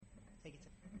Take it.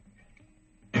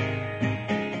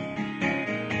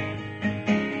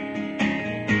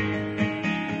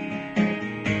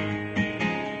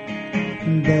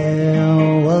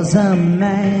 There was a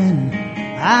man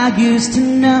I used to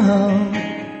know.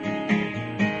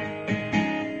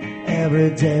 Every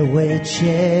day we'd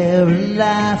share a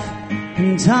laugh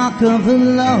and talk of the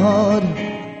Lord.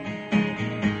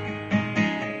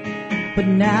 But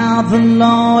now the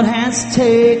Lord has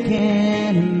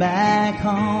taken him back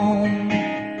home,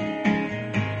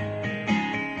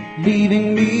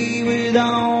 leaving me with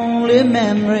only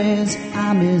memories.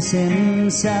 I miss him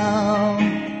so.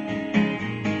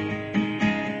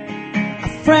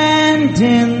 Friend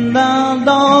in the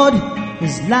Lord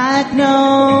is like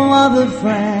no other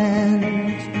friend,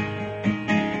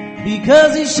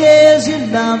 because he shares your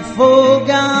love for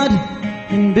God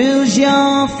and builds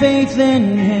your faith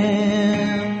in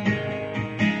him.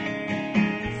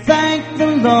 Thank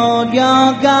the Lord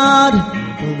your God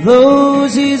for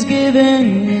those he's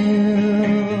given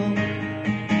you,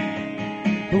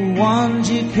 the ones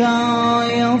you call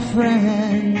your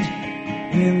friend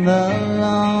in the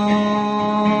Lord.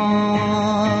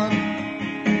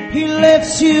 He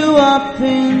lifts you up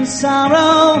in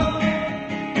sorrow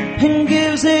and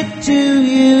gives it to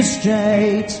you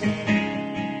straight.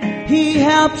 He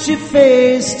helps you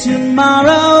face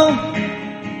tomorrow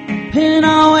and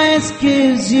always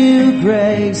gives you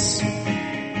grace.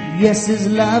 Yes, his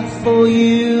love for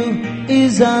you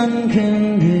is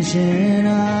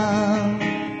unconditional.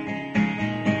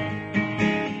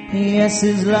 Yes,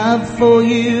 his love for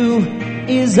you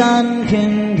is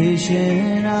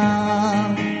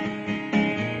unconditional.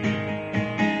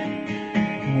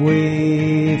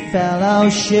 We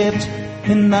fellowshipped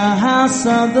in the house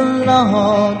of the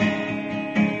Lord,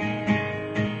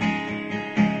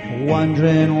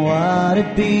 wondering what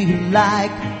it'd be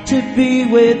like to be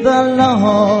with the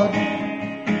Lord,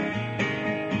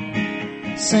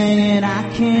 singing I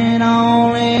can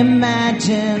only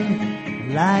imagine,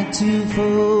 like two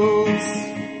fools,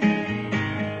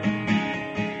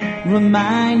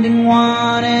 reminding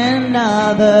one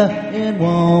another it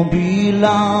won't be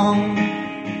long,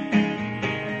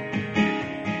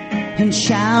 and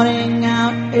shouting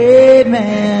out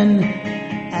amen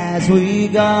as we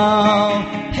go.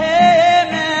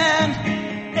 Amen,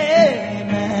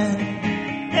 amen,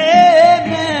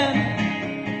 amen,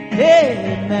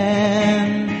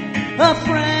 amen. A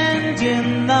friend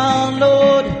in the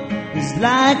Lord is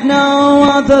like no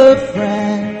other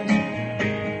friend,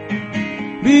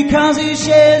 because he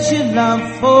shares your love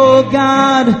for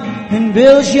God and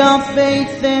builds your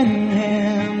faith in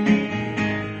him.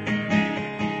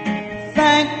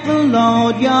 Thank the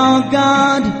Lord your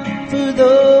God for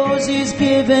those he's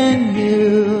given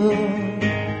you,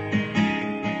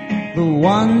 the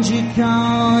ones you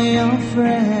call your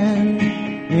friend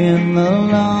in the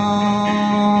Lord.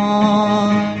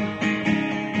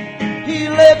 He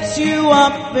lifts you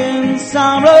up in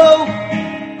sorrow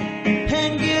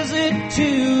and gives it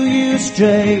to you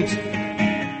straight.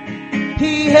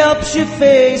 He helps you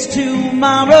face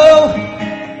tomorrow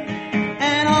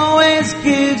and always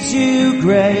gives you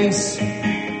grace.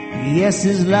 Yes,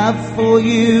 his love for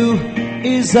you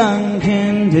is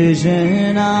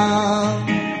unconditional.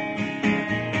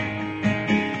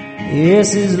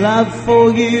 Yes, his love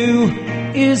for you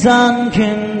is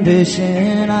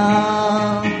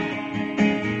unconditional.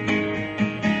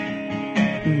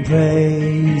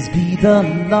 Praise be the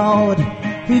Lord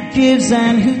who gives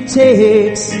and who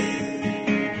takes,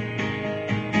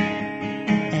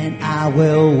 and I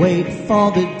will wait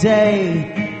for the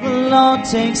day the Lord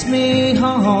takes me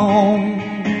home.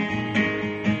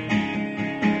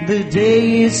 The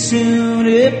day is soon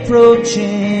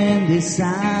approaching, this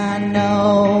I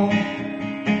know,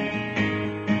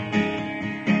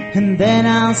 and then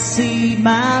I'll see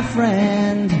my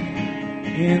friend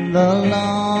in the Lord.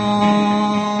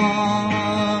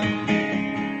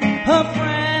 A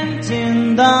friend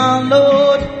in the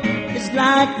Lord is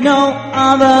like no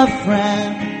other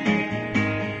friend,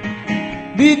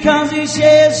 because he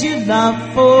shares your love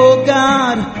for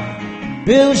God,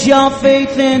 builds your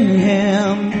faith in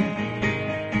him.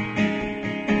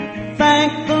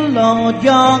 Thank the Lord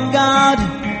your God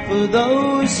for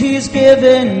those he's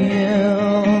given you,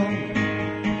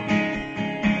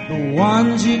 the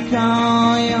ones you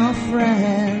call your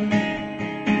friend,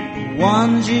 the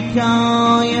ones you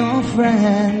call your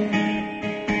friend,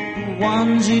 the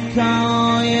ones you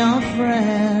call your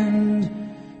friend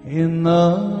in the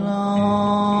Lord.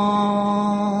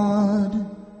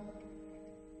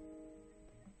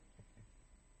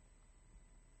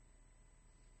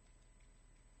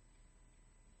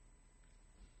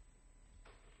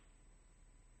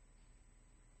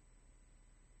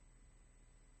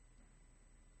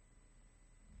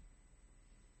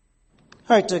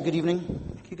 All right, good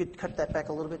evening. If you could cut that back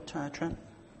a little bit, Trent.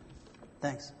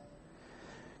 Thanks.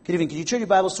 Good evening. Could you turn your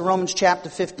Bibles to Romans chapter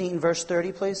 15, verse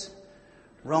 30, please?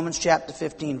 Romans chapter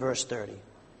 15, verse 30.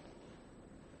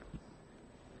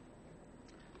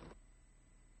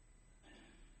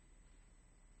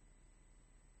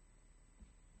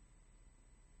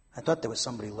 I thought there was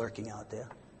somebody lurking out there.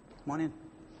 Come on in.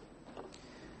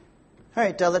 All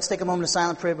right, let's take a moment of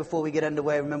silent prayer before we get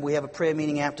underway. Remember, we have a prayer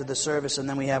meeting after the service, and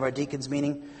then we have our deacons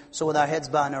meeting. So with our heads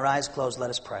bowed and our eyes closed, let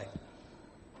us pray.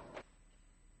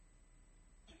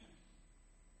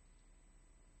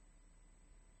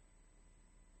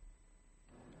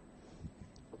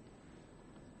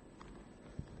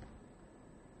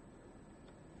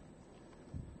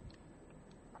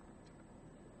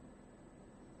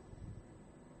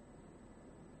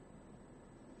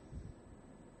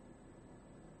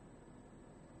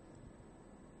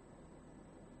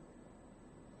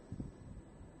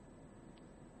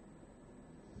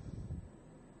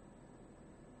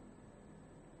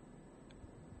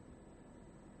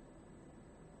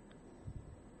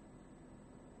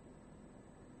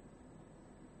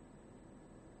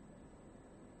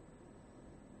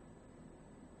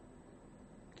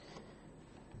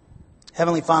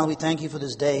 Heavenly Father, we thank you for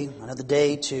this day, another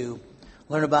day to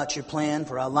learn about your plan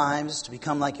for our lives, to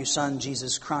become like your Son,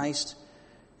 Jesus Christ.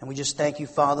 And we just thank you,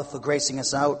 Father, for gracing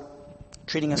us out,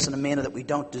 treating us in a manner that we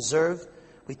don't deserve.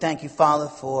 We thank you, Father,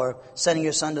 for sending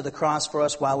your Son to the cross for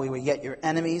us while we were yet your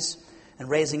enemies, and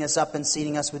raising us up and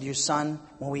seating us with your Son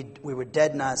when we were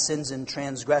dead in our sins and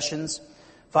transgressions.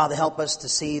 Father, help us to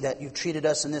see that you've treated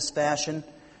us in this fashion,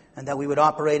 and that we would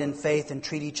operate in faith and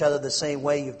treat each other the same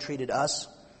way you've treated us.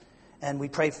 And we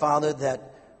pray, Father,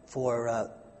 that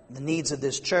for the needs of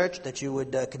this church, that you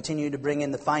would continue to bring in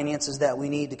the finances that we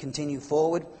need to continue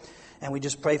forward. And we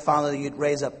just pray, Father, that you'd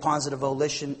raise up Positive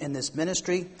Volition in this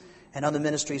ministry and other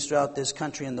ministries throughout this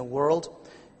country and the world.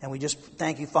 And we just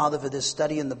thank you, Father, for this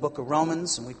study in the book of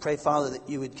Romans. And we pray, Father, that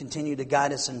you would continue to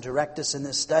guide us and direct us in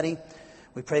this study.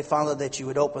 We pray, Father, that you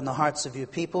would open the hearts of your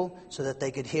people so that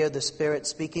they could hear the Spirit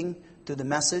speaking through the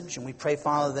message. And we pray,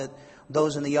 Father, that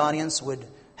those in the audience would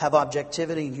have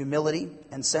objectivity and humility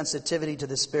and sensitivity to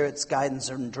the Spirit's guidance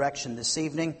and direction this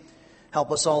evening. Help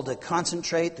us all to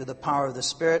concentrate through the power of the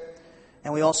Spirit.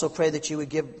 And we also pray that you would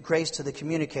give grace to the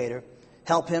communicator.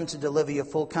 Help him to deliver your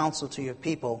full counsel to your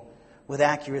people with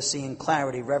accuracy and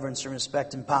clarity, reverence and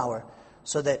respect and power,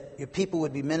 so that your people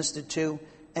would be ministered to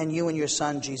and you and your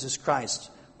Son, Jesus Christ,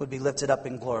 would be lifted up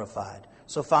and glorified.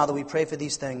 So, Father, we pray for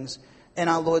these things in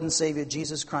our Lord and Savior,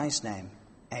 Jesus Christ's name.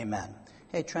 Amen.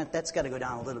 Hey, Trent, that's got to go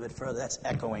down a little bit further. That's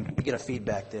echoing. You get a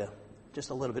feedback there. Just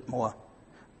a little bit more.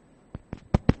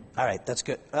 All right, that's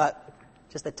good.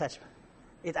 Just a touch.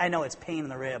 I know it's pain in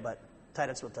the rear, but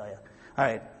Titus will tell you. All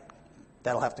right,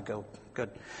 that'll have to go. Good.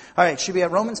 All right, should we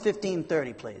have Romans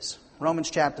 15:30, please? Romans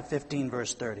chapter 15,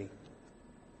 verse 30.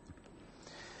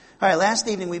 All right, last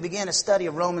evening we began a study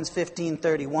of Romans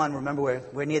 15:31. Remember,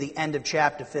 we're near the end of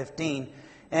chapter 15.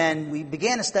 And we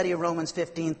began a study of Romans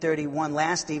 15:31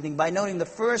 last evening by noting the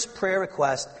first prayer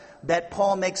request that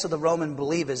Paul makes of the Roman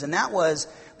believers. And that was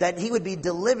that he would be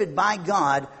delivered by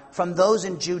God from those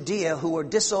in Judea who were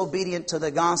disobedient to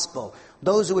the gospel.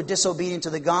 Those who were disobedient to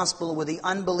the gospel were the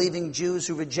unbelieving Jews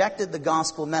who rejected the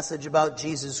gospel message about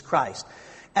Jesus Christ.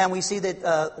 And we see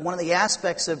that one of the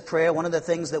aspects of prayer, one of the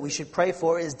things that we should pray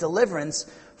for is deliverance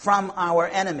from our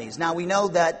enemies. Now we know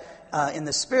that in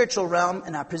the spiritual realm,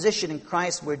 in our position in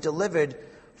Christ, we're delivered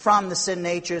from the sin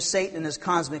nature, Satan and his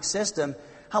cosmic system.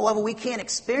 However, we can't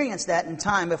experience that in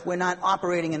time if we're not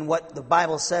operating in what the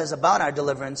Bible says about our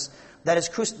deliverance,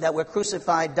 that we're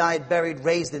crucified, died, buried,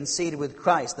 raised, and seated with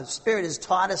Christ. The Spirit has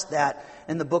taught us that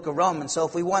in the book of Romans. So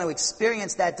if we want to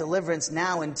experience that deliverance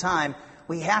now in time,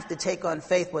 we have to take on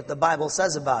faith what the Bible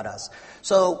says about us.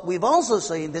 So we've also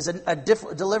seen there's a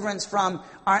deliverance from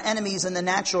our enemies in the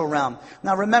natural realm.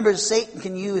 Now remember, Satan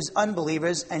can use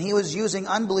unbelievers, and he was using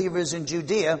unbelievers in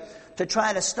Judea to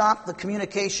try to stop the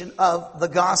communication of the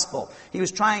gospel. He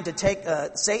was trying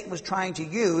to Satan was trying to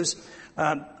use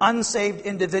unsaved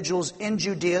individuals in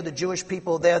Judea, the Jewish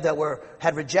people there that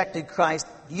had rejected Christ,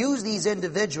 use these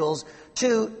individuals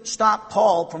to stop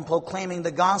Paul from proclaiming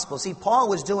the gospel. See, Paul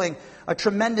was doing a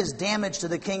tremendous damage to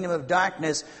the kingdom of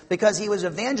darkness because he was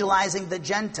evangelizing the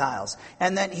Gentiles,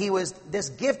 and that he was this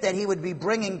gift that he would be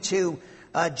bringing to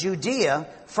Judea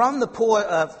from the poor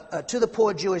to the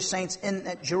poor Jewish saints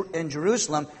in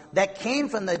Jerusalem that came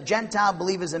from the Gentile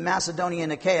believers in Macedonia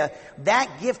and Achaia. That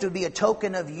gift would be a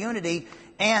token of unity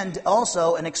and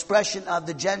also an expression of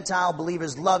the Gentile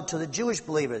believers' love to the Jewish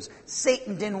believers.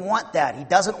 Satan didn't want that. He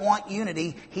doesn't want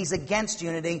unity. He's against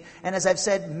unity. And as I've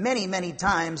said many, many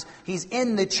times, he's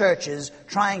in the churches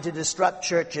trying to disrupt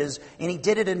churches. And he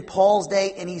did it in Paul's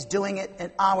day, and he's doing it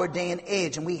in our day and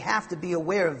age. And we have to be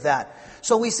aware of that.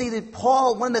 So we see that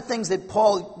Paul, one of the things that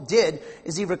Paul did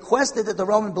is he requested that the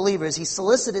Roman believers, he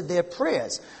solicited their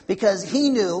prayers because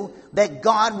he knew that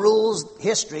God rules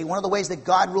history. One of the ways that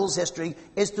God rules history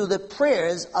is through the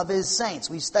prayers of his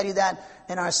saints. We study that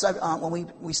in our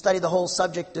when we study the whole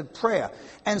subject of prayer.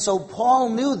 And so Paul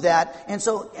knew that. And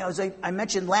so, as I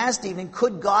mentioned last evening,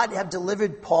 could God have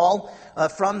delivered Paul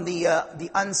from the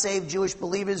unsaved Jewish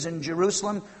believers in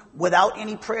Jerusalem without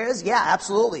any prayers? Yeah,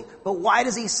 absolutely. But why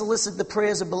does he solicit the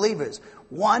prayers of believers?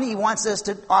 One, he wants us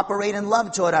to operate in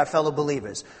love toward our fellow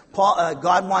believers.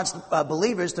 God wants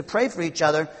believers to pray for each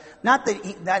other. Not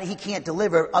that he can't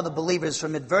deliver other believers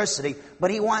from adversity,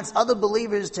 but he wants other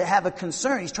believers to have a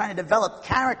concern. He's trying to develop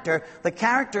character, the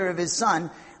character of his Son,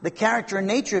 the character and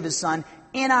nature of his Son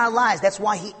in our lives. That's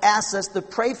why he asks us to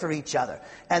pray for each other.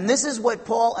 And this is what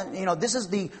Paul, this is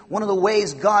one of the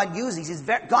ways God uses.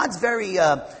 God's very,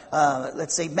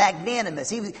 let's say, magnanimous.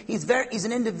 He's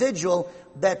an individual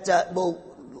that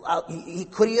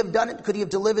could he have done it? Could he have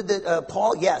delivered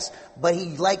Paul? Yes. But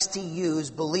he likes to use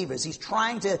believers. He's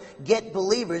trying to get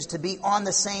believers to be on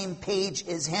the same page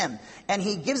as him. And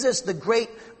he gives us the great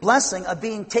blessing of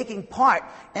taking part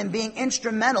and being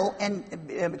instrumental in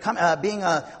being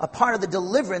a part of the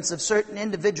deliverance of certain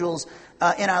individuals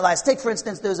in our lives. Take, for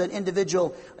instance, there's an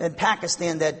individual in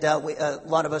Pakistan that a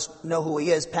lot of us know who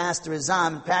he is, Pastor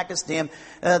Azam in Pakistan.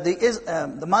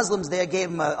 The Muslims there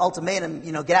gave him an ultimatum,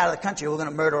 get out of the country, we're going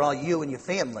to murder all you and your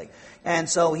family. And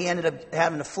so he ended up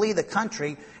having to flee the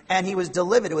country, and he was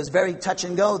delivered. It was very touch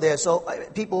and go there. So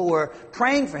people were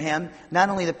praying for him, not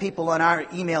only the people on our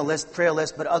email list, prayer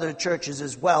list, but other churches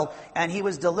as well. And he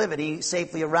was delivered. He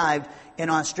safely arrived in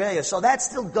Australia. So that's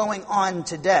still going on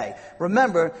today.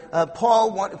 Remember,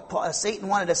 Satan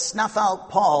wanted to snuff out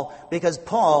Paul because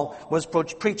Paul was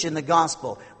preaching the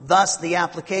gospel. Thus, the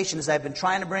application, as I've been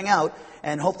trying to bring out,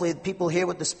 and hopefully people hear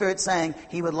what the Spirit's saying,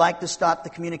 he would like to stop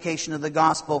the communication of the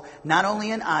gospel, not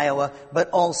only in Iowa, but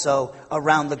also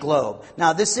around the globe.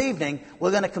 Now, this evening,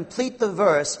 we're going to complete the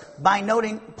verse by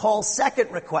noting Paul's second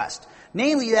request,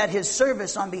 namely that his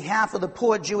service on behalf of the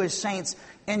poor Jewish saints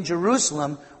in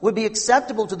Jerusalem would be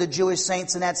acceptable to the Jewish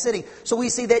saints in that city. So we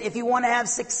see that if you want to have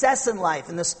success in life,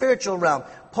 in the spiritual realm,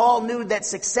 Paul knew that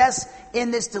success in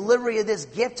this delivery of this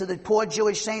gift to the poor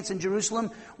Jewish saints in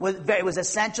Jerusalem was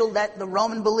essential that the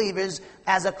Roman believers,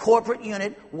 as a corporate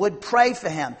unit, would pray for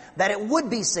him, that it would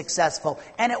be successful.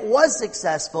 And it was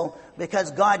successful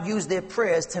because God used their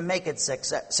prayers to make it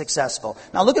successful.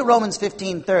 Now look at Romans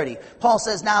 15:30. Paul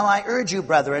says, "Now I urge you,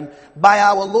 brethren, by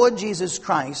our Lord Jesus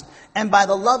Christ, and by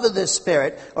the love of the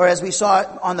Spirit," or as we saw,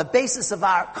 on the basis of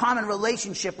our common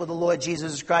relationship with the Lord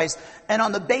Jesus Christ, and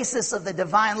on the basis of the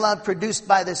divine love produced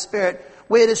by the Spirit,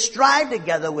 we're to strive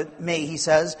together with me, he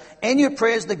says, in your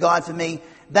prayers to God for me,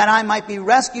 that I might be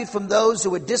rescued from those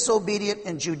who were disobedient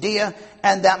in Judea,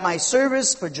 and that my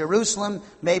service for Jerusalem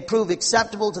may prove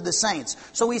acceptable to the saints.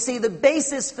 So we see the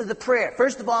basis for the prayer.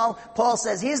 First of all, Paul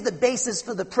says, here's the basis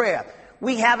for the prayer.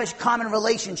 We have a common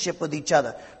relationship with each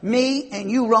other. Me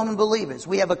and you Roman believers,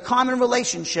 we have a common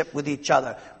relationship with each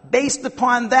other. Based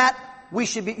upon that,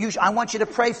 I want you to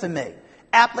pray for me.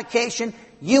 Application,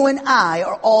 you and I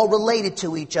are all related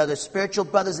to each other, spiritual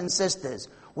brothers and sisters.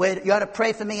 You ought to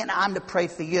pray for me and I'm to pray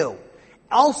for you.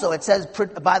 Also, it says,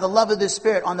 by the love of the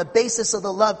Spirit, on the basis of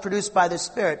the love produced by the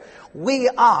Spirit, we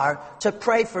are to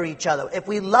pray for each other. If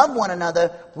we love one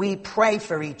another, we pray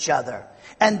for each other.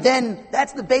 And then,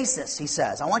 that's the basis, he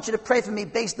says. I want you to pray for me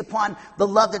based upon the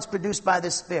love that's produced by the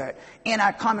Spirit in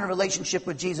our common relationship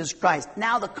with Jesus Christ.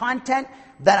 Now the content,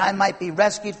 that I might be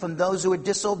rescued from those who are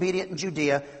disobedient in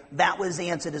Judea, that was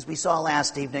answered as we saw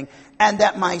last evening. And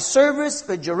that my service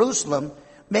for Jerusalem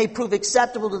may prove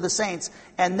acceptable to the saints,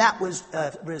 and that was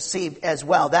received as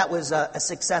well. That was a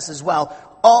success as well,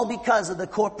 all because of the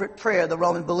corporate prayer of the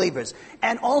Roman believers.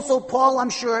 And also Paul, I'm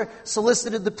sure,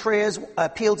 solicited the prayers,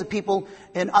 appealed to people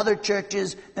in other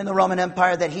churches in the Roman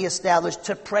Empire that he established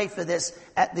to pray for this,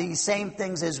 at the same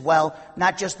things as well,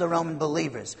 not just the Roman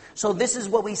believers. So this is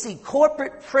what we see.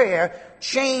 Corporate prayer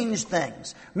changed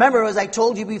things. Remember, as I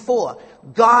told you before,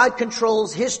 God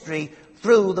controls history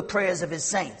through the prayers of his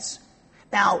saints.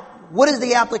 Now, what is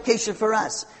the application for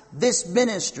us? This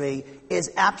ministry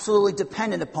is absolutely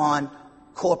dependent upon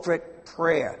corporate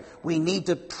prayer. We need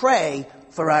to pray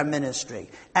for our ministry.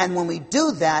 And when we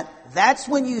do that, that's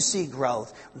when you see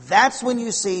growth. That's when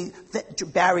you see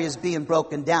barriers being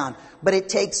broken down. But it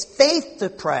takes faith to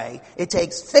pray. It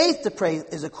takes faith to pray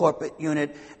as a corporate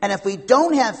unit. And if we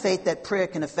don't have faith that prayer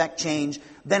can affect change,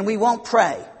 then we won't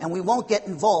pray and we won't get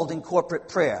involved in corporate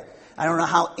prayer. I don't know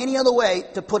how any other way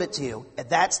to put it to you.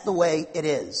 That's the way it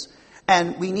is.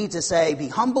 And we need to be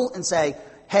humble and say,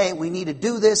 hey, we need to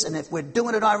do this, and if we're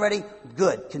doing it already,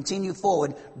 good. Continue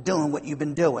forward doing what you've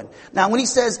been doing. Now, when he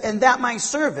says, and that my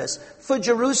service for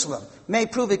Jerusalem may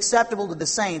prove acceptable to the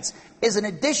saints, is an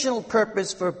additional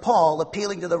purpose for Paul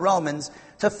appealing to the Romans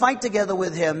to fight together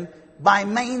with him by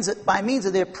means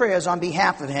of their prayers on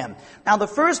behalf of him. Now, the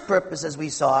first purpose, as we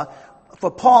saw,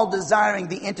 for Paul desiring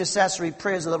the intercessory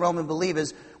prayers of the Roman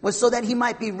believers was so that he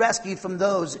might be rescued from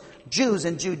those Jews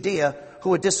in Judea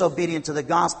who were disobedient to the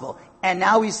gospel. And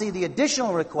now we see the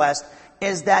additional request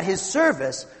is that his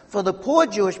service for the poor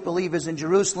Jewish believers in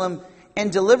Jerusalem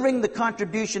in delivering the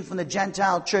contribution from the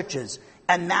Gentile churches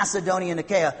and Macedonia and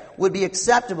Achaia would be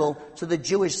acceptable to the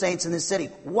Jewish saints in the city.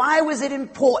 Why was it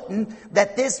important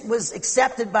that this was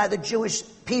accepted by the Jewish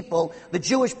people, the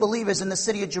Jewish believers in the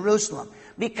city of Jerusalem?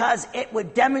 Because it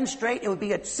would demonstrate, it would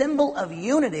be a symbol of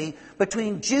unity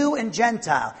between Jew and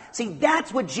Gentile. See,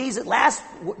 that's what Jesus'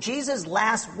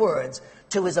 last words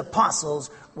to his apostles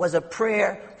was a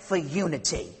prayer for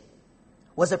unity.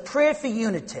 Was a prayer for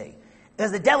unity.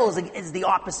 Because the devil is the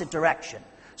opposite direction.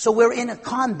 So we're in a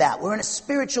combat. We're in a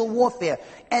spiritual warfare.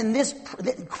 And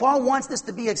Paul wants this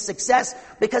to be a success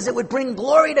because it would bring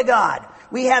glory to God.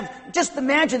 We have, just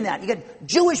imagine that. You get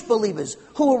Jewish believers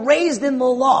who were raised in the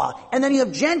law. And then you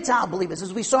have Gentile believers,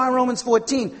 as we saw in Romans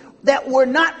 14, that were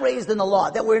not raised in the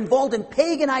law, that were involved in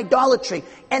pagan idolatry.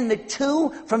 And the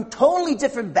two, from totally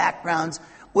different backgrounds,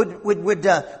 would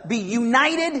be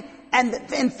united. And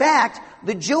in fact,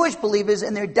 the Jewish believers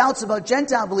and their doubts about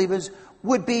Gentile believers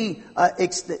would be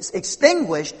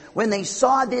extinguished when they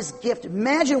saw this gift.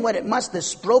 Imagine what it must have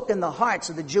broken the hearts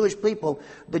of the Jewish people,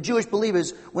 the Jewish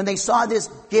believers, when they saw this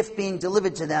gift being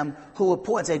delivered to them who were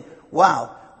poor and said,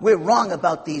 wow, we're wrong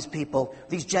about these people,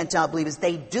 these Gentile believers.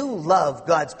 They do love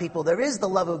God's people. There is the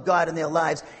love of God in their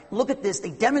lives. Look at this.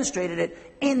 They demonstrated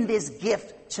it in this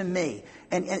gift to me.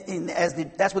 And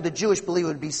that's what the Jewish believer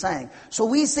would be saying. So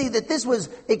we see that this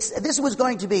was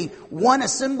going to be, one, a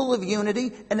symbol of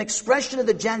unity, an expression of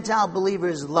the Gentile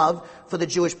believers' love for the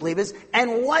Jewish believers.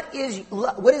 And what is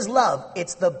love?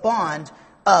 It's the bond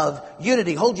of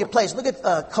unity. Hold your place. Look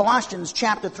at Colossians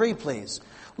chapter 3, please.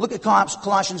 Look at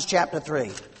Colossians chapter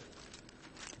 3.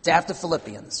 It's after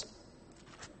Philippians.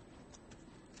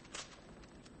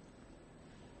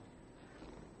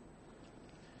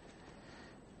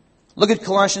 Look at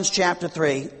Colossians chapter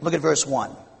 3. Look at verse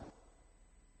 1.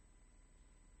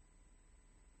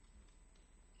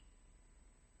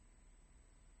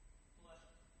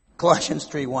 Colossians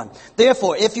 3:1.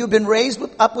 Therefore, if you've been raised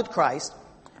up with Christ,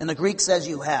 and the Greek says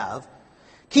you have,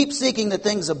 keep seeking the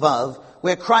things above,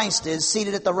 where Christ is,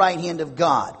 seated at the right hand of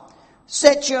God.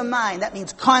 Set your mind, that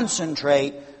means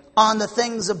concentrate, on the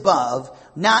things above,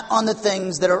 not on the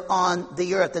things that are on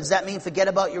the earth. Does that mean forget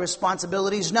about your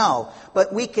responsibilities? No.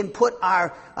 But we can put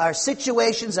our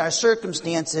situations, our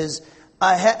circumstances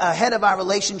ahead of our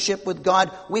relationship with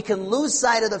God. We can lose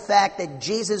sight of the fact that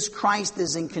Jesus Christ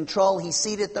is in control. He's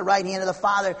seated at the right hand of the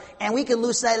Father. And we can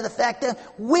lose sight of the fact that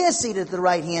we're seated at the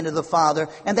right hand of the Father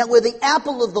and that we're the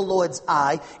apple of the Lord's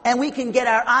eye. And we can get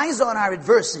our eyes on our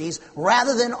adversities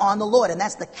rather than on the Lord. And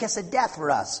that's the kiss of death for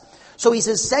us. So he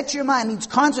says, set your mind, means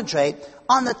concentrate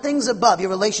on the things above, your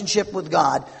relationship with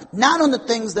God, not on the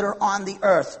things that are on the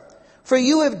earth. For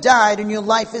you have died and your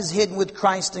life is hidden with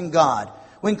Christ in God.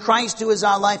 When Christ, who is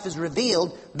our life, is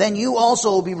revealed, then you also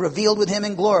will be revealed with him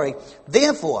in glory.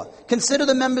 Therefore, consider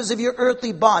the members of your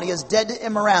earthly body as dead to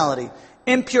immorality,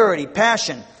 impurity,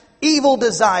 passion, evil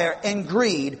desire, and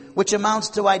greed, which amounts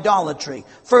to idolatry.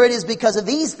 For it is because of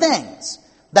these things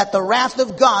that the wrath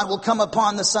of God will come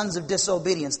upon the sons of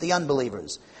disobedience, the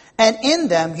unbelievers. And in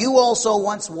them you also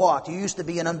once walked. You used to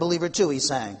be an unbeliever too, he's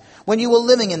saying, when you were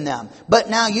living in them. But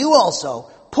now you also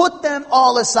put them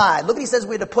all aside. Look what he says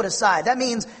we're to put aside. That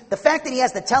means the fact that he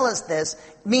has to tell us this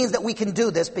means that we can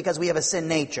do this because we have a sin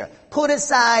nature. Put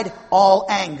aside all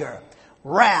anger,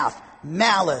 wrath,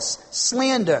 malice,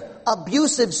 slander,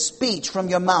 abusive speech from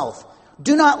your mouth.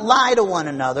 Do not lie to one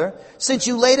another, since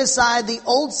you laid aside the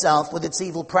old self with its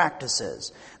evil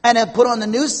practices, and have put on the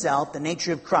new self, the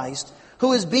nature of Christ,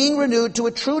 who is being renewed to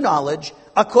a true knowledge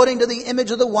according to the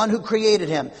image of the one who created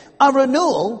him. A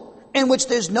renewal in which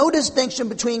there's no distinction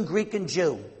between Greek and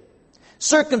Jew,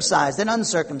 circumcised and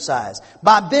uncircumcised,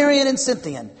 barbarian and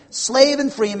Scythian, slave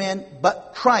and freeman,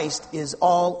 but Christ is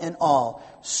all in all.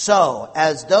 So,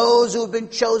 as those who have been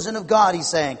chosen of God, he's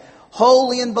saying,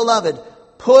 holy and beloved,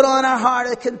 put on a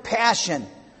heart of compassion,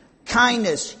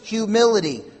 kindness,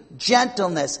 humility,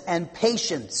 gentleness, and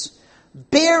patience,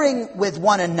 bearing with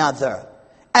one another,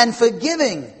 and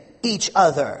forgiving each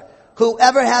other.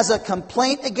 Whoever has a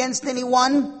complaint against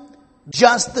anyone,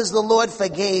 just as the Lord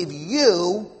forgave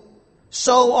you,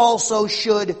 so also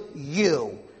should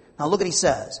you. Now look what he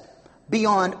says.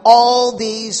 Beyond all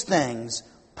these things,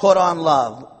 put on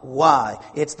love. Why?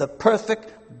 It's the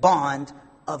perfect bond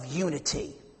of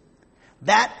unity.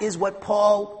 That is what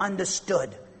Paul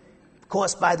understood, of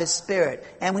course, by the Spirit.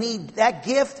 And that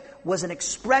gift was an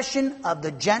expression of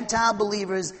the Gentile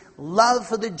believers' love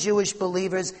for the Jewish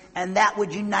believers, and that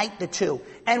would unite the two.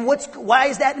 And why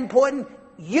is that important?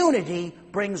 Unity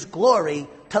brings glory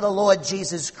to the Lord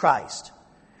Jesus Christ.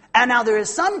 And now there is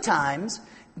sometimes,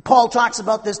 Paul talks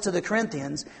about this to the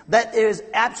Corinthians, that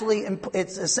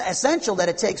it's essential that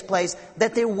it takes place,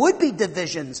 that there would be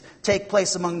divisions take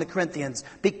place among the Corinthians,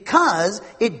 because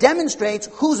it demonstrates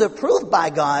who's approved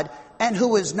by God and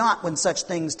who is not when such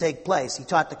things take place. He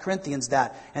taught the Corinthians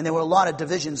that, and there were a lot of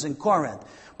divisions in Corinth.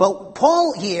 But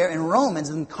Paul here in Romans,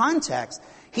 in context,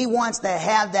 he wants to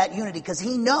have that unity because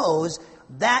he knows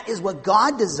that is what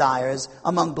God desires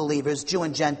among believers, Jew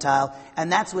and Gentile,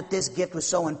 and that's what this gift was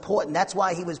so important. That's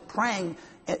why he was praying,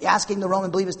 asking the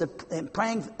Roman believers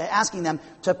asking them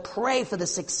to pray for the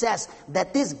success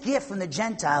that this gift from the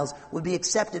Gentiles would be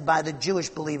accepted by the Jewish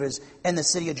believers in the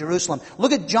city of Jerusalem.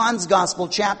 Look at John's Gospel,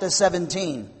 chapter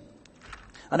 17.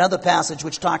 Another passage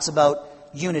which talks about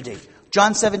unity.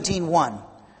 John 17:1.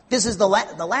 This is the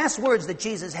last words that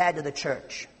Jesus had to the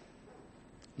church.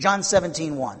 John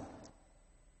 17:1.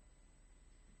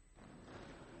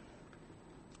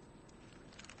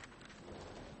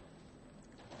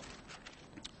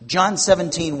 John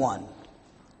 17:1.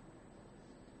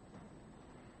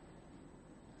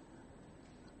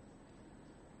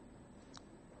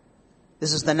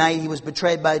 This is the night he was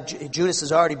betrayed by Judas.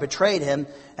 Has already betrayed him,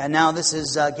 and now this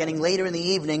is getting later in the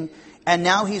evening, and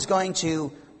now he's going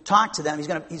to talk to them. He's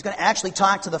going to actually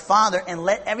talk to the Father and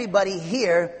let everybody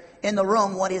hear in the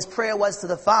room what his prayer was to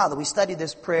the Father. We studied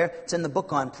this prayer. It's in the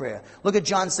book on prayer. Look at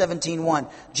John 17:1.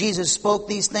 Jesus spoke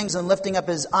these things, and lifting up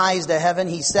his eyes to heaven,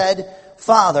 he said,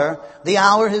 Father, the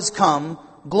hour has come.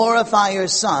 Glorify your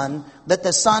Son, that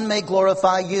the Son may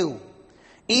glorify you.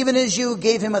 Even as you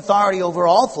gave him authority over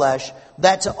all flesh,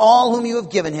 that to all whom you have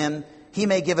given him, he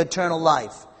may give eternal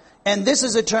life. And this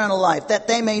is eternal life, that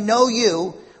they may know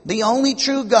you, the only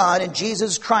true God, and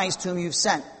Jesus Christ, whom you've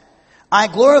sent. I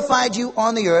glorified you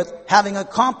on the earth, having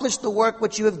accomplished the work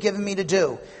which you have given me to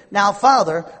do. Now,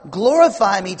 Father,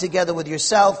 glorify me together with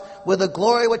yourself, with the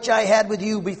glory which I had with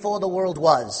you before the world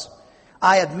was.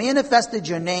 I have manifested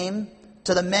your name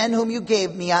to the men whom you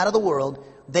gave me out of the world.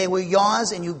 They were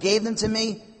yours, and you gave them to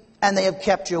me, and they have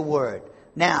kept your word.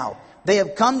 Now, they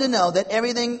have come to know that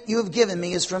everything you have given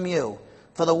me is from you.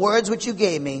 For the words which you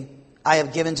gave me, I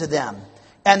have given to them.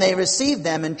 And they received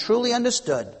them and truly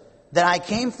understood that I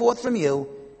came forth from you,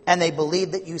 and they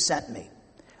believed that you sent me.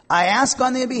 I ask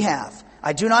on their behalf.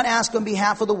 I do not ask on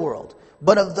behalf of the world,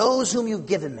 but of those whom you've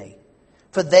given me,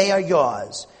 for they are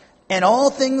yours. And all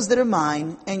things that are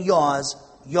mine and yours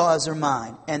are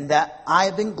mine, and that I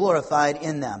have been glorified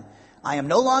in them. I am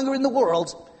no longer in the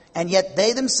world, and yet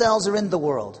they themselves are in the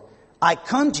world. I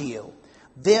come to you.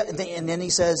 And then he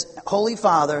says, Holy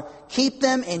Father, keep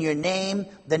them in your name,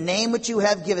 the name which you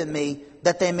have given me,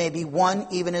 that they may be one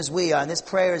even as we are. And this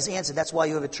prayer is answered. That's why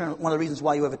you have one of the reasons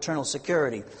why you have eternal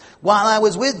security. While I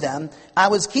was with them, I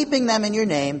was keeping them in your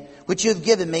name, which you have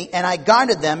given me, and I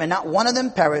guarded them, and not one of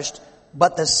them perished,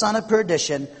 but the son of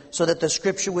perdition, so that the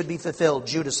scripture would be fulfilled.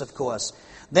 Judas, of course.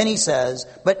 Then he says,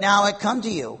 but now I come to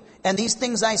you, and these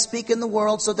things I speak in the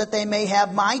world, so that they may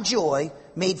have my joy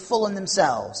made full in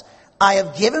themselves. I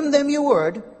have given them your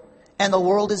word, and the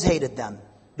world has hated them,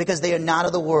 because they are not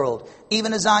of the world,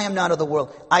 even as I am not of the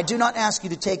world. I do not ask you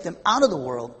to take them out of the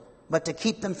world, but to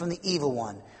keep them from the evil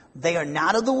one. They are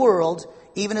not of the world,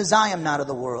 even as I am not of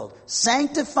the world.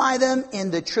 Sanctify them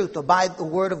in the truth, or by the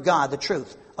word of God, the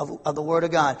truth of the word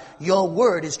of God. Your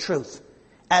word is truth.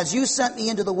 As you sent me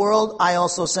into the world, I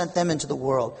also sent them into the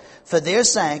world. For their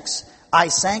sakes, I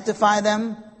sanctify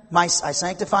them. I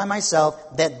sanctify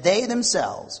myself, that they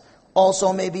themselves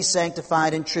also may be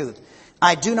sanctified in truth.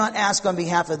 I do not ask on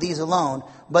behalf of these alone,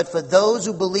 but for those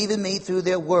who believe in me through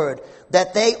their word,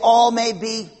 that they all may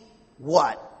be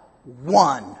what?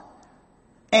 One.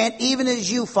 And even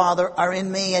as you, Father, are in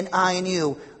me and I in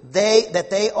you, that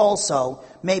they also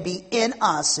may be in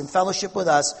us, in fellowship with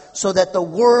us, so that the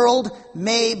world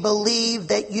may believe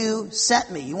that you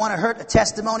sent me. You want to hurt a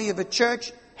testimony of a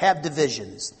church? Have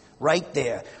divisions. Right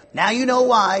there. Now you know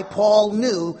why Paul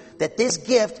knew that this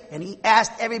gift, and he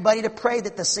asked everybody to pray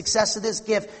that the success of this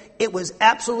gift, it was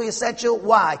absolutely essential.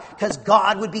 Why? Because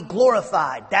God would be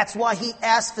glorified. That's why he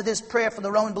asked for this prayer for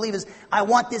the Roman believers. I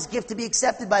want this gift to be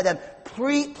accepted by them.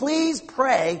 Please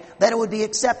pray that it would be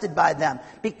accepted by them,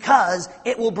 because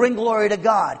it will bring glory to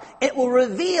God. It will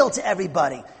reveal to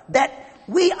everybody that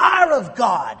we are of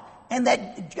God. And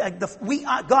that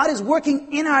God is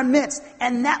working in our midst.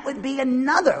 And that would be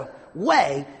another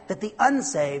way that the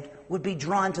unsaved would be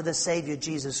drawn to the Savior,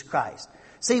 Jesus Christ.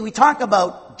 See, we talk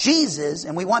about Jesus,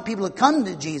 and we want people to come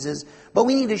to Jesus, but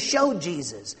we need to show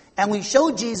Jesus. And we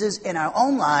show Jesus in our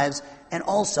own lives and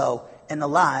also in the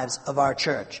lives of our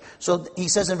church. So he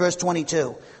says in verse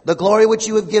 22, the glory which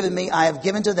you have given me, I have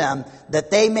given to them,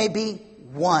 that they may be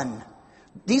one.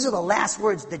 These are the last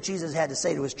words that Jesus had to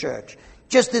say to his church.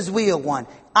 Just as we are one,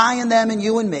 I and them and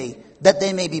you and me, that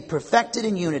they may be perfected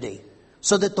in unity,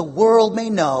 so that the world may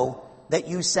know that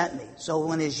you sent me. So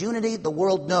when there's unity, the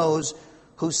world knows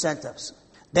who sent us.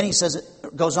 Then he says,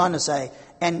 goes on to say,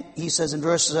 and he says in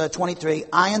verse 23,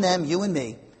 I and them, you and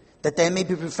me, that they may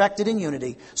be perfected in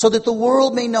unity, so that the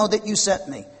world may know that you sent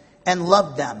me and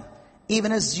loved them,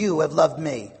 even as you have loved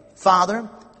me. Father,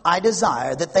 I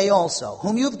desire that they also,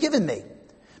 whom you have given me,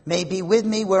 may be with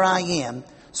me where I am,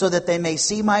 so that they may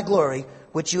see my glory,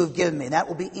 which you have given me. That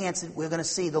will be answered. We're going to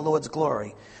see the Lord's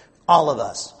glory. All of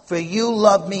us. For you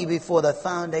loved me before the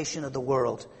foundation of the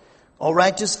world. O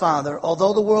righteous Father,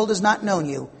 although the world has not known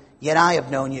you, yet I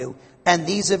have known you, and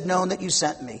these have known that you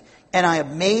sent me. And I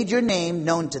have made your name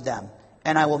known to them,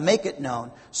 and I will make it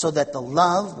known, so that the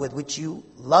love with which you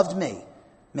loved me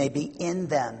may be in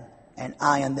them, and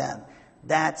I in them.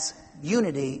 That's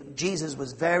unity. Jesus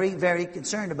was very, very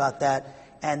concerned about that.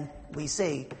 And we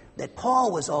see that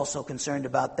Paul was also concerned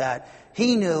about that.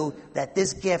 He knew that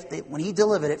this gift, that when he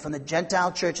delivered it from the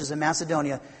Gentile churches in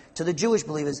Macedonia to the Jewish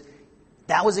believers,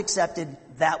 that was accepted.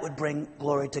 That would bring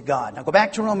glory to God. Now go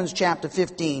back to Romans chapter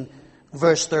 15,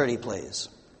 verse 30, please.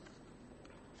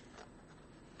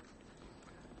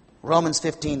 Romans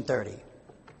 15:30.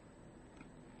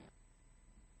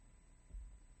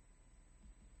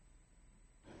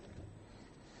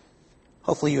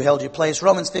 Hopefully you held your place.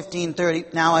 Romans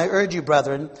 15:30. Now I urge you,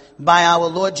 brethren, by our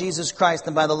Lord Jesus Christ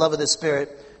and by the love of the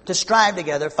Spirit, to strive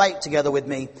together, fight together with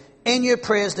me, in your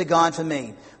prayers to God for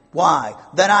me. Why?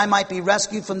 That I might be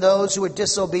rescued from those who are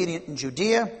disobedient in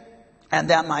Judea,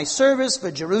 and that my service for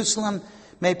Jerusalem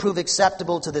may prove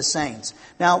acceptable to the saints.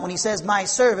 Now, when he says my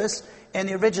service, in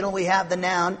the original we have the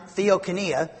noun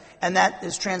theokonia, and that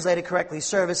is translated correctly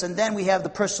service. And then we have the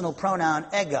personal pronoun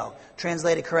ego,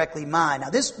 translated correctly mine.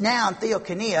 Now this noun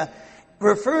theokonia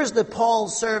refers to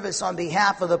Paul's service on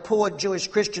behalf of the poor Jewish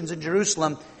Christians in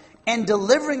Jerusalem and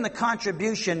delivering the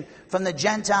contribution from the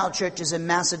Gentile churches in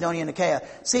Macedonia and Achaia.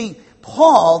 See,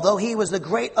 Paul, though he was the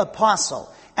great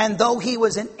apostle, and though he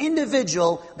was an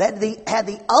individual that had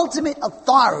the ultimate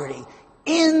authority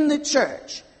in the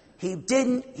church, he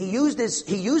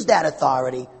used that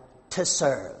authority to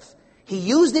serve. He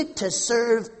used it to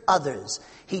serve others.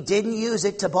 He didn't use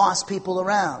it to boss people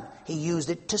around. He used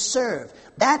it to serve.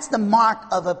 That's the mark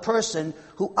of a person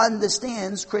who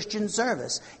understands Christian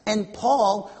service. And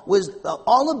Paul was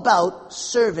all about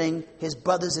serving his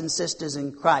brothers and sisters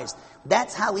in Christ.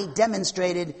 That's how he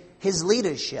demonstrated his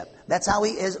leadership. That's how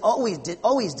he has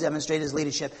always demonstrated his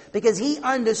leadership, because he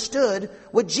understood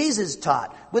what Jesus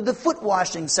taught with the foot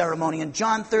washing ceremony in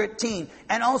John 13.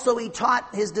 And also he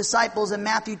taught his disciples in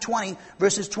Matthew 20,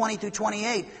 verses 20 through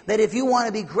 28, that if you want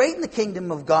to be great in the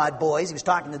kingdom of God, boys, he was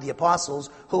talking to the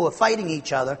apostles who were fighting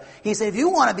each other. He said, if you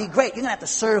want to be great, you're going to have to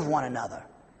serve one another,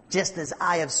 just as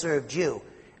I have served you.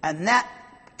 And that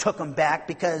took them back,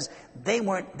 because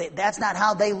that's not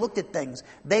how they looked at things.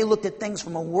 They looked at things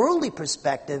from a worldly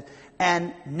perspective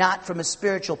and not from a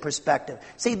spiritual perspective.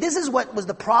 See, this is what was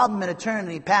the problem in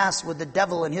eternity past with the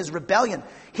devil and his rebellion.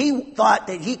 He thought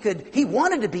that he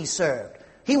wanted to be served.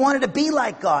 He wanted to be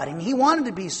like God, and he wanted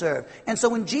to be served. And so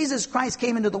when Jesus Christ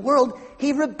came into the world,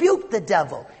 he rebuked the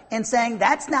devil and saying,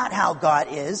 that's not how God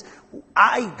is.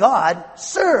 I, God,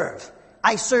 serve.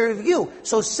 I serve you.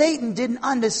 So Satan didn't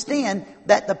understand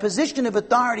that the position of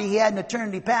authority he had in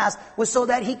eternity past was so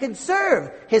that he could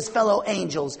serve his fellow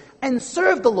angels and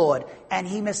serve the Lord. And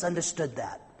he misunderstood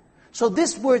that. So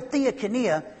this word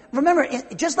theokonia, remember,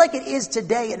 just like it is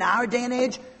today in our day and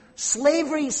age,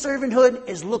 Slavery, servanthood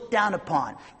is looked down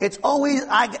upon. It's always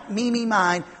me,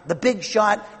 mine, the big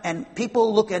shot, and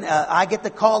people looking. I get to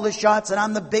call the shots, and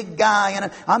I'm the big guy,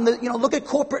 and I'm the. Look at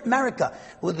corporate America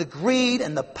with the greed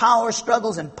and the power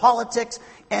struggles and politics,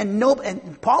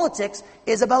 and politics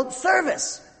is about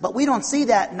service. But we don't see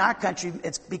that in our country.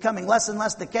 It's becoming less and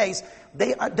less the case.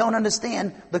 They don't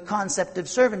understand the concept of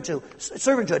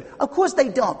servanthood. Of course they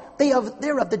don't.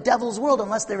 They're of the devil's world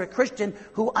unless they're a Christian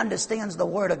who understands the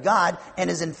Word of God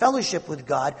and is in fellowship with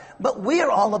God. But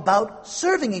we're all about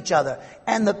serving each other.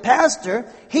 And the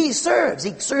pastor, he serves.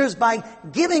 He serves by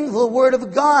giving the Word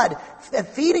of God,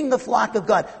 feeding the flock of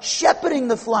God, shepherding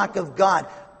the flock of God,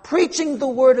 preaching the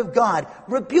Word of God,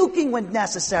 rebuking when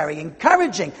necessary,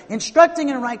 encouraging, instructing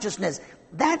in righteousness.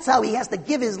 That's how he has to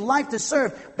give his life to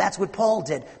serve. That's what Paul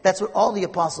did. That's what all the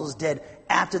apostles did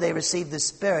after they received the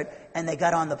Spirit and they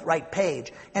got on the right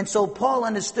page. And so Paul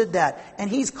understood that. And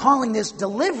he's calling this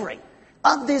delivery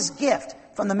of this gift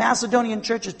from the Macedonian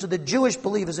churches to the Jewish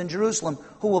believers in Jerusalem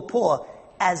who were poor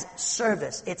as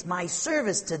service. It's my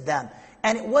service to them.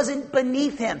 And it wasn't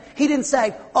beneath him. He didn't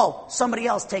say, oh, somebody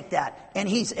else take that, and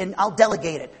I'll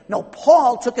delegate it. No,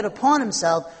 Paul took it upon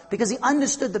himself because he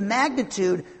understood the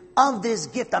magnitude of this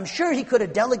gift. I'm sure he could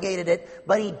have delegated it,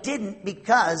 but he didn't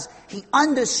because he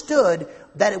understood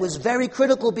that it was very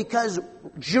critical because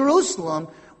Jerusalem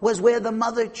was where the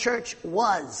mother church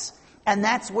was. And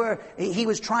that's where he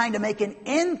was trying to make an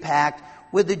impact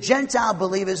with the Gentile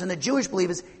believers and the Jewish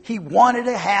believers. He wanted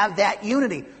to have that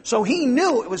unity. So he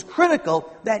knew it was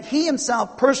critical that he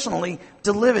himself personally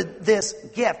delivered this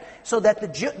gift so that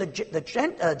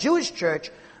the Jewish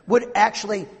church would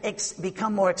actually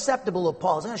become more acceptable to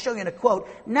Paul. I'm going to show you in a quote.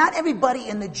 Not everybody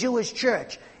in the Jewish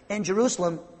church in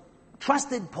Jerusalem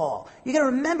trusted Paul. You got to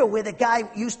remember where the guy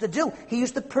used to do. He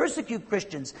used to persecute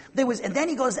Christians. And then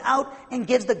he goes out and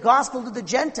gives the gospel to the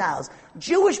Gentiles.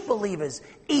 Jewish believers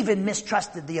even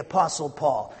mistrusted the apostle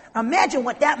Paul. Now imagine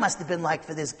what that must have been like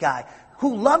for this guy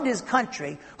who loved his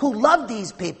country, who loved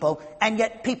these people, and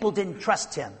yet people didn't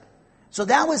trust him. So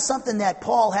that was something that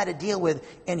Paul had to deal with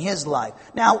in his life.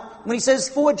 Now, when he says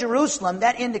for Jerusalem,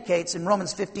 that indicates in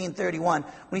Romans 15:31,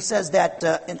 when he says that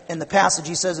in the passage,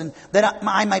 he says, and that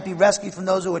I might be rescued from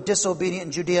those who are disobedient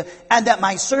in Judea, and that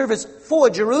my service for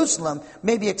Jerusalem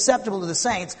may be acceptable to the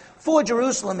saints. For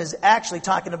Jerusalem is actually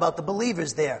talking about the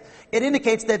believers there. It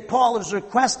indicates that Paul is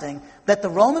requesting that the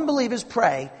Roman believers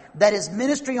pray that his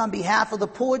ministry on behalf of the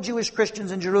poor Jewish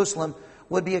Christians in Jerusalem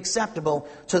would be acceptable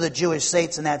to the Jewish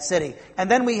saints in that city. And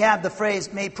then we have the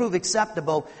phrase, may prove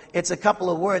acceptable. It's a couple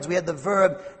of words. We have the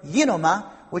verb yinoma,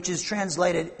 which is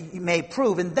translated may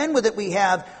prove. And then with it we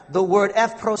have the word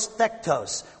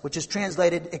ephprostektos, which is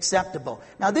translated acceptable.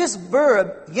 Now this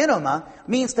verb, yinoma,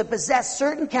 means to possess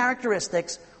certain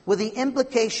characteristics with the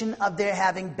implication of their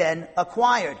having been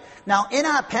acquired. Now in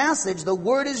our passage, the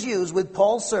word is used with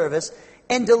Paul's service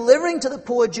in delivering to the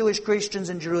poor Jewish Christians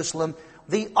in Jerusalem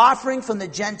the offering from the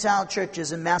Gentile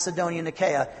churches in Macedonia and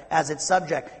Achaia as its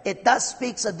subject. It thus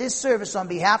speaks of this service on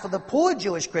behalf of the poor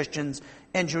Jewish Christians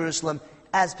in Jerusalem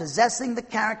as possessing the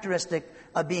characteristic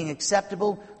of being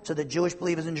acceptable to the Jewish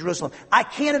believers in Jerusalem. I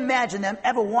can't imagine them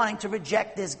ever wanting to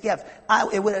reject this gift.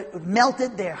 It would have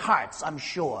melted their hearts, I'm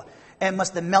sure. And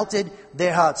must have melted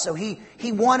their hearts. So he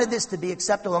wanted this to be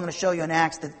acceptable. I'm going to show you in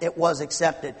Acts that it was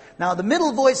accepted. Now the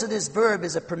middle voice of this verb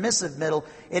is a permissive middle.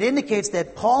 It indicates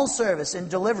that Paul's service in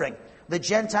delivering the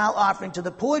Gentile offering to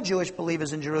the poor Jewish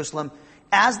believers in Jerusalem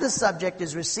as the subject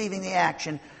is receiving the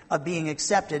action of being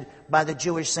accepted by the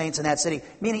Jewish saints in that city.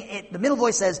 Meaning the middle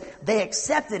voice says they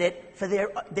accepted it for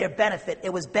their benefit.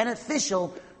 It was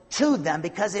beneficial to them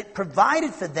because it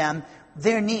provided for them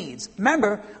their needs.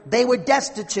 Remember, they were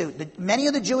destitute. Many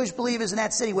of the Jewish believers in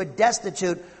that city were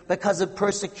destitute because of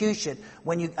persecution.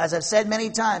 As I've said many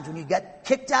times, when you got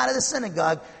kicked out of the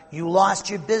synagogue, you lost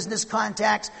your business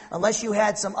contacts. Unless you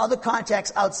had some other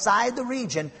contacts outside the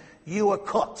region, you were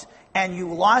cooked. And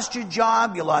you lost your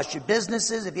job, you lost your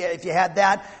businesses, if you had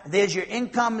that. There's your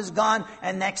income is gone,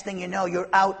 and next thing you know, you're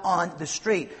out on the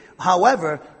street.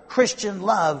 However, Christian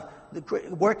love,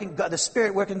 the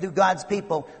Spirit working through God's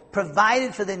people,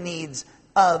 provided for the needs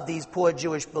of these poor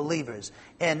Jewish believers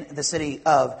in the city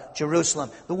of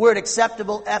Jerusalem. The word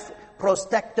acceptable,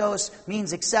 ephprostektos,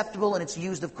 means acceptable, and it's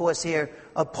used, of course, here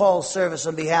of Paul's service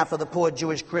on behalf of the poor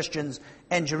Jewish Christians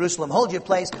in Jerusalem. Hold your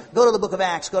place. Go to the book of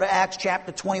Acts. Go to Acts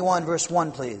chapter 21, verse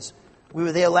 1, please. We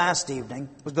were there last evening.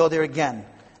 We'll go there again.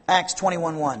 Acts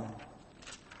 21:1.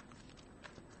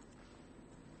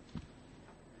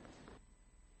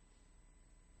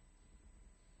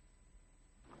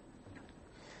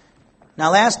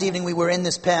 Now, last evening we were in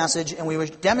this passage and we were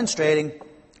demonstrating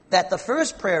that the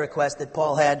first prayer request that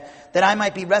Paul had, that I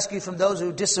might be rescued from those who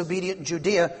are disobedient in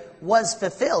Judea, was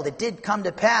fulfilled. It did come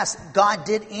to pass. God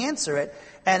did answer it.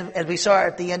 And as we saw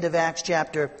at the end of Acts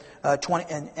chapter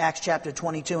 20, and Acts chapter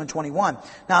 22 and 21.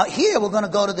 Now here we're going to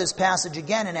go to this passage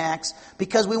again in Acts,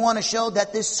 because we want to show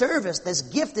that this service, this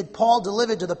gift that Paul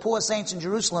delivered to the poor saints in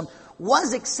Jerusalem,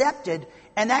 was accepted,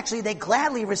 and actually they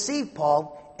gladly received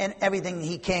Paul and everything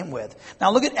he came with.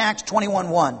 Now look at Acts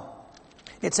 21:1.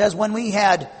 It says, we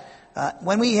had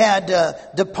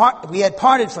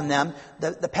parted from them,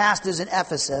 the pastors in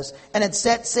Ephesus, and had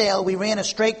set sail, we ran a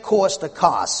straight course to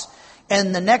Kos,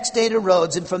 and the next day to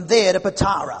Rhodes, and from there to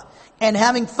Patara. And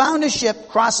having found a ship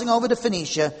crossing over to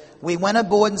Phoenicia, we went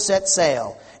aboard and set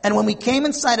sail. And when we came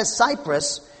in sight of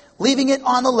Cyprus, leaving it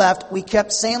on the left, we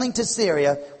kept sailing to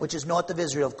Syria, which is north of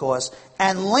Israel, of course,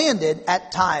 and landed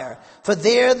at Tyre. For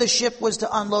there the ship was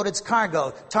to unload its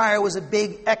cargo. Tyre was a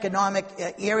big economic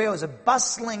area. It was a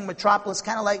bustling metropolis,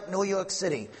 kind of like New York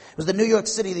City. It was the New York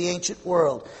City of the ancient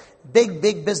world.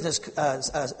 Big business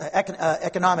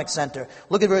economic center.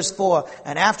 Look at verse 4.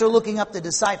 And after looking up the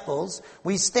disciples,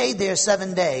 we stayed there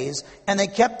 7 days, and they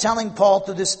kept telling Paul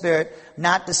through the Spirit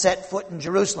not to set foot in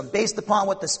Jerusalem. Based upon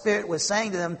what the Spirit was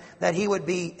saying to them, that he would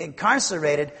be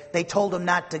incarcerated, they told him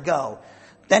not to go.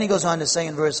 Then he goes on to say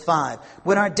in verse 5,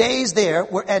 when our days there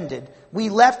were ended, we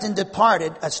left and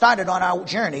started on our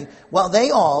journey, while they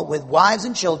all, with wives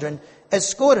and children,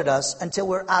 escorted us until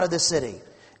we're out of the city.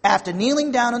 After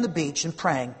kneeling down on the beach and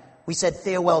praying, we said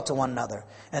farewell to one another.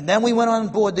 And then we went on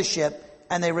board the ship,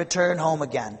 and they returned home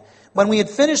again. When we had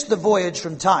finished the voyage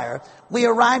from Tyre, we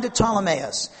arrived at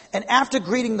Ptolemais, and after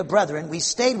greeting the brethren, we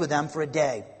stayed with them for a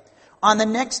day. On the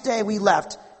next day we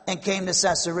left and came to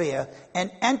Caesarea, and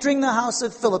entering the house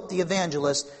of Philip the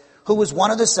evangelist, who was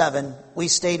one of the 7, we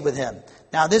stayed with him.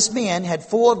 Now this man had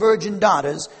 4 virgin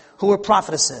daughters who were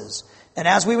prophetesses. And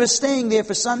as we were staying there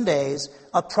for some days,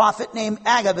 a prophet named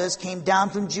Agabus came down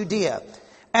from Judea.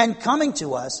 And coming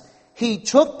to us, he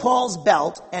took Paul's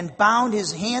belt and bound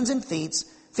his hands and feet,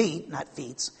 and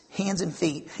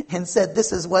said,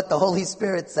 this is what the Holy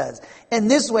Spirit says. In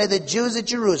this way, the Jews at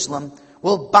Jerusalem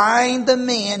will bind the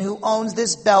man who owns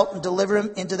this belt and deliver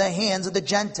him into the hands of the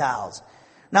Gentiles.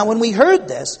 Now, when we heard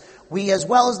this, we, as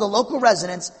well as the local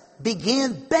residents,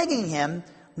 began begging him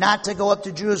not to go up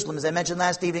to Jerusalem. As I mentioned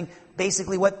last evening,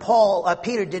 basically what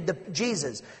Peter did to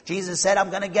Jesus. Jesus said, I'm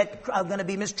going to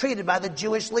be mistreated by the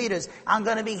Jewish leaders. I'm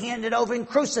going to be handed over and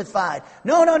crucified.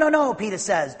 No, Peter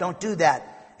says, don't do that.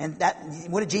 And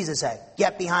what did Jesus say?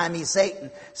 Get behind me,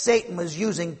 Satan. Satan was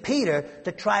using Peter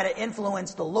to try to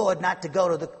influence the Lord not to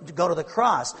go to the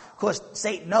cross. Of course,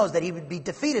 Satan knows that he would be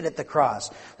defeated at the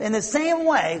cross. In the same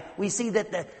way, we see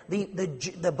that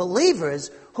the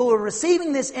believers who are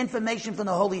receiving this information from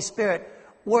the Holy Spirit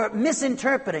were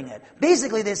misinterpreting it.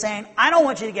 Basically, they're saying, I don't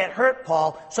want you to get hurt,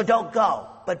 Paul, so don't go.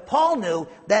 But Paul knew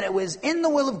that it was in the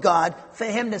will of God for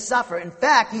him to suffer. In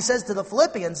fact, he says to the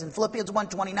Philippians in Philippians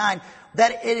 1:29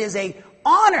 that it is an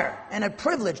honor and a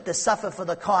privilege to suffer for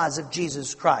the cause of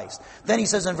Jesus Christ. Then he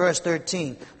says in verse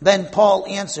 13, then Paul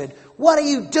answered, what are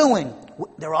you doing?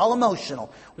 They're all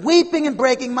emotional. Weeping and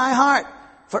breaking my heart.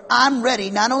 For I'm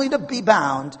ready not only to be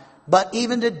bound, but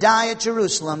even to die at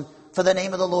Jerusalem for the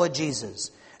name of the Lord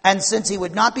Jesus. And since he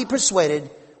would not be persuaded,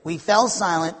 we fell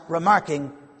silent,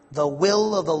 remarking, the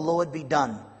will of the Lord be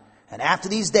done. And after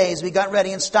these days we got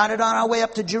ready and started on our way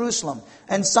up to Jerusalem.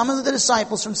 And some of the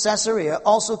disciples from Caesarea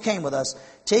also came with us,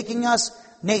 taking us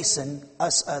Nason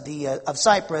of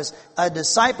Cyprus, a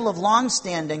disciple of long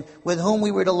standing with whom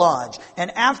we were to lodge.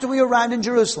 And after we arrived in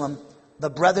Jerusalem, the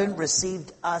brethren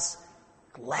received us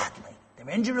gladly. They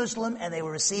were in Jerusalem and they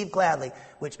were received gladly,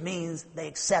 which means they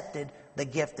accepted the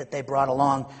gift that they brought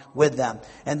along with them.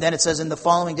 And then it says, in the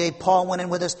following day, Paul went in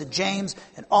with us to James,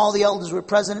 and all the elders were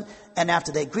present. And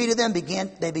after they greeted them,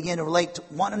 they began to relate to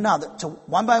one another, to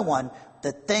one by one,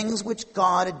 the things which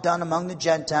God had done among the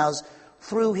Gentiles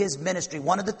through his ministry.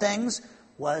 One of the things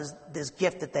was this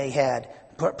gift that they had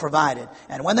provided.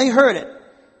 And when they heard it,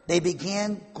 they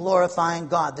began glorifying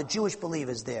God, the Jewish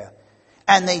believers there.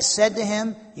 And they said to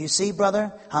him, you see,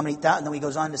 brother, how many thousands? And then he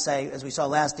goes on to say, as we saw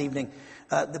last evening,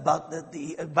 about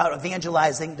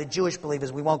evangelizing the Jewish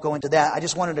believers. We won't go into that. I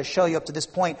just wanted to show you up to this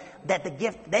point that the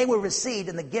gift, they were received,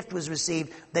 and the gift was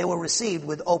received, they were received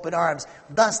with open arms.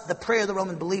 Thus, the prayer of the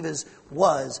Roman believers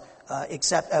was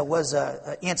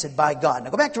answered by God.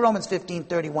 Now go back to Romans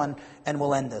 15:31, and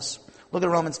we'll end this. Look at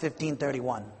Romans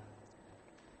 15:31.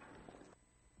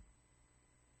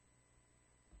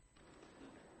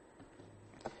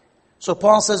 So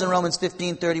Paul says in Romans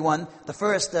 15:31, the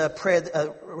first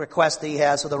prayer request that he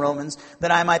has for the Romans, that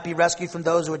I might be rescued from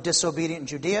those who are disobedient in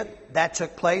Judea. That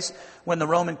took place when the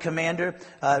Roman commander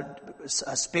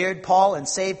spared Paul and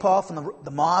saved Paul from the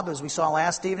mob, as we saw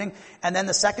last evening. And then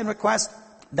the second request,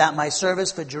 that my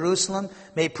service for Jerusalem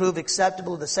may prove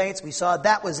acceptable to the saints. We saw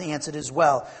that was answered as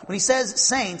well. When he says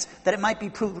saints, that it might be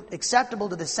proved acceptable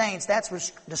to the saints,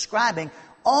 that's describing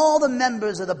all the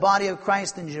members of the body of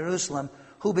Christ in Jerusalem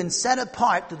who've been set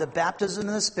apart through the baptism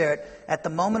of the Spirit at the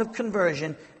moment of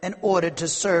conversion in order to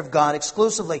serve God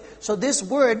exclusively. So this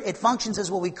word, it functions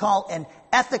as what we call an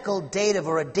ethical dative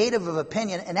or a dative of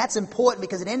opinion, and that's important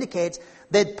because it indicates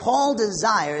that Paul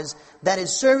desires that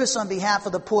his service on behalf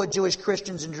of the poor Jewish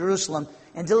Christians in Jerusalem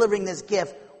in delivering this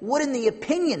gift would, in the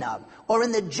opinion of, or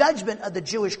in the judgment of the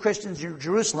Jewish Christians in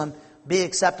Jerusalem, be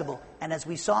acceptable. And as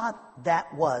we saw,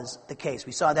 that was the case.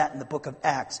 We saw that in the book of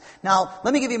Acts. Now,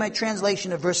 let me give you my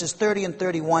translation of verses 30 and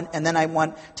 31, and then I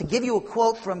want to give you a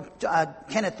quote from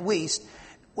Kenneth Wuest,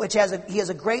 which he has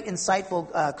a great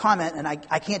insightful comment, and I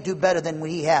can't do better than what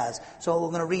he has. So we're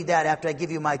going to read that after I give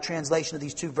you my translation of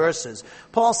these two verses.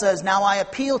 Paul says, "Now I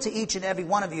appeal to each and every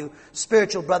one of you,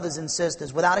 spiritual brothers and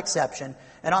sisters, without exception,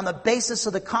 and on the basis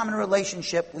of the common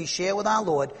relationship we share with our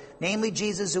Lord, namely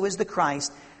Jesus, who is the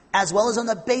Christ, as well as on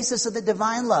the basis of the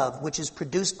divine love which is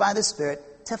produced by the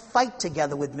Spirit, to fight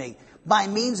together with me by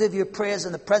means of your prayers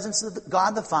in the presence of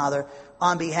God the Father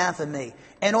on behalf of me,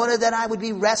 in order that I would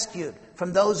be rescued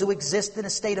from those who exist in a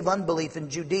state of unbelief in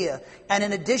Judea, and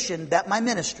in addition that my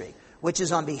ministry, which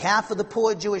is on behalf of the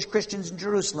poor Jewish Christians in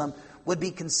Jerusalem, would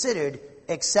be considered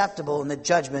acceptable in the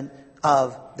judgment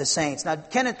of the saints." Now,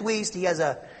 Kenneth Wuest, he has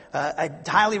I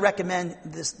highly recommend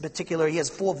this particular, he has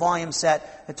a 4-volume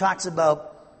set that talks about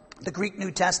the Greek New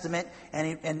Testament,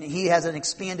 and he has an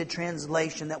expanded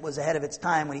translation that was ahead of its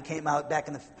time when he came out back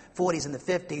in the 40s and the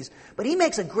 50s. But he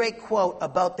makes a great quote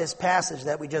about this passage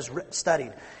that we just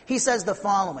studied. He says the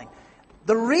following,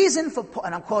 the reason for,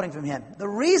 and I'm quoting from him, the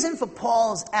reason for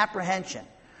Paul's apprehension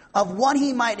of what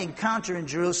he might encounter in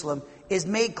Jerusalem is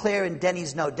made clear in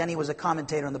Denny's note. Denny was a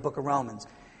commentator on the book of Romans.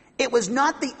 It was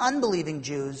not the unbelieving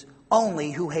Jews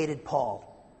only who hated Paul.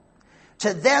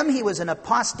 To them he was an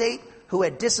apostate who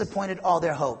had disappointed all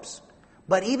their hopes.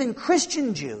 But even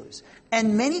Christian Jews,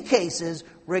 in many cases,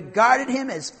 regarded him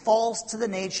as false to the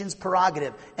nation's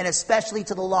prerogative, and especially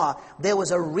to the law. There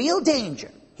was a real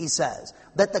danger, he says,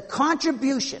 that the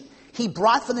contribution he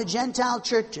brought from the Gentile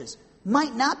churches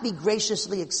might not be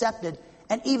graciously accepted,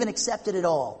 and even accepted at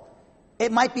all.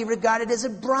 It might be regarded as a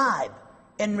bribe,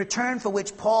 in return for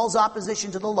which Paul's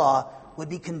opposition to the law would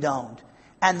be condoned,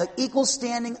 and the equal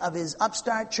standing of his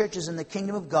upstart churches in the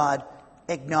kingdom of God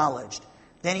acknowledged.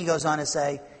 Then he goes on to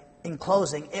say, in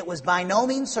closing, it was by no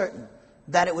means certain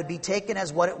that it would be taken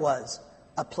as what it was,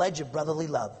 a pledge of brotherly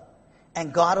love.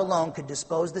 And God alone could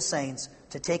dispose the saints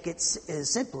to take it as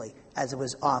simply as it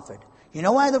was offered. You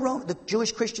know why the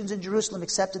Jewish Christians in Jerusalem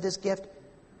accepted this gift?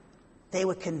 They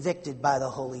were convicted by the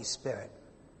Holy Spirit.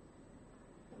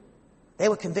 They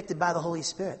were convicted by the Holy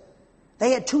Spirit.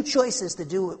 They had two choices to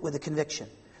do with the conviction.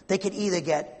 They could either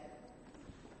get,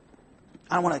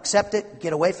 I don't want to accept it,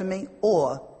 get away from me,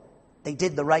 or they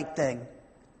did the right thing.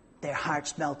 Their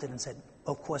hearts melted and said,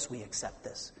 of course we accept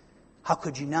this. How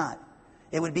could you not?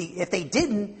 It would be, if they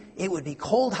didn't, it would be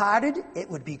cold-hearted, it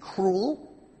would be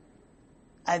cruel.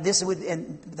 And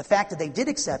the fact that they did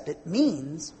accept it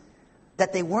means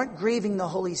that they weren't grieving the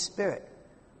Holy Spirit.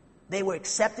 They were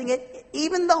accepting it,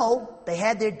 even though they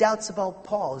had their doubts about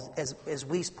Paul, as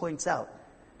Wuest points out.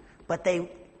 But the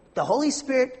Holy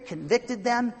Spirit convicted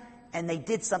them, and they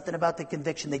did something about the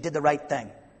conviction. They did the right thing.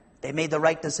 They made the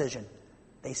right decision.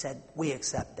 They said, we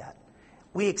accept that.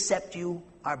 We accept you,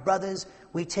 our brothers.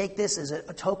 We take this as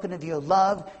a token of your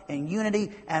love and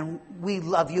unity, and we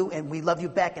love you, and we love you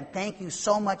back, and thank you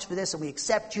so much for this, and we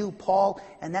accept you, Paul.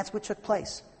 And that's what took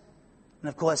place. And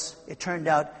of course, it turned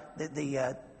out that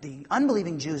the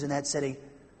unbelieving Jews in that city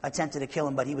attempted to kill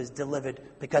him, but he was delivered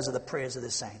because of the prayers of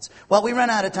the saints. Well, we run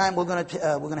out of time. We're going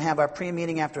to have our prayer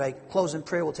meeting after I close in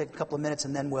prayer. We'll take a couple of minutes,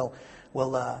 and then we'll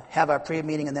have our prayer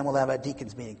meeting, and then we'll have our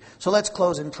deacons meeting. So let's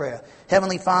close in prayer.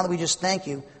 Heavenly Father, we just thank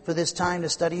you for this time to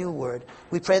study your word.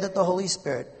 We pray that the Holy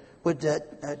Spirit would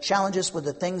challenge us with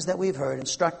the things that we've heard,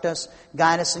 instruct us,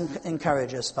 guide us, and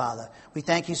encourage us, Father. We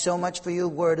thank you so much for your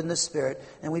word and the Spirit,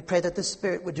 and we pray that the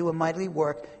Spirit would do a mighty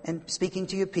work in speaking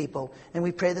to your people, and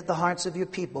we pray that the hearts of your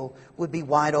people would be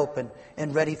wide open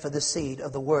and ready for the seed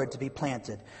of the word to be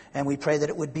planted, and we pray that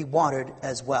it would be watered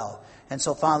as well. And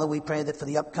so, Father, we pray that for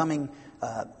the upcoming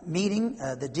meeting,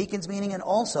 the deacons meeting, and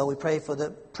also we pray for the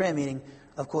prayer meeting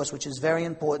of course, which is very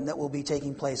important, that will be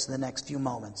taking place in the next few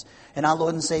moments. In our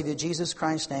Lord and Savior Jesus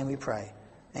Christ's name we pray.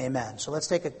 Amen. So let's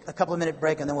take a couple of minute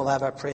break and then we'll have our prayer.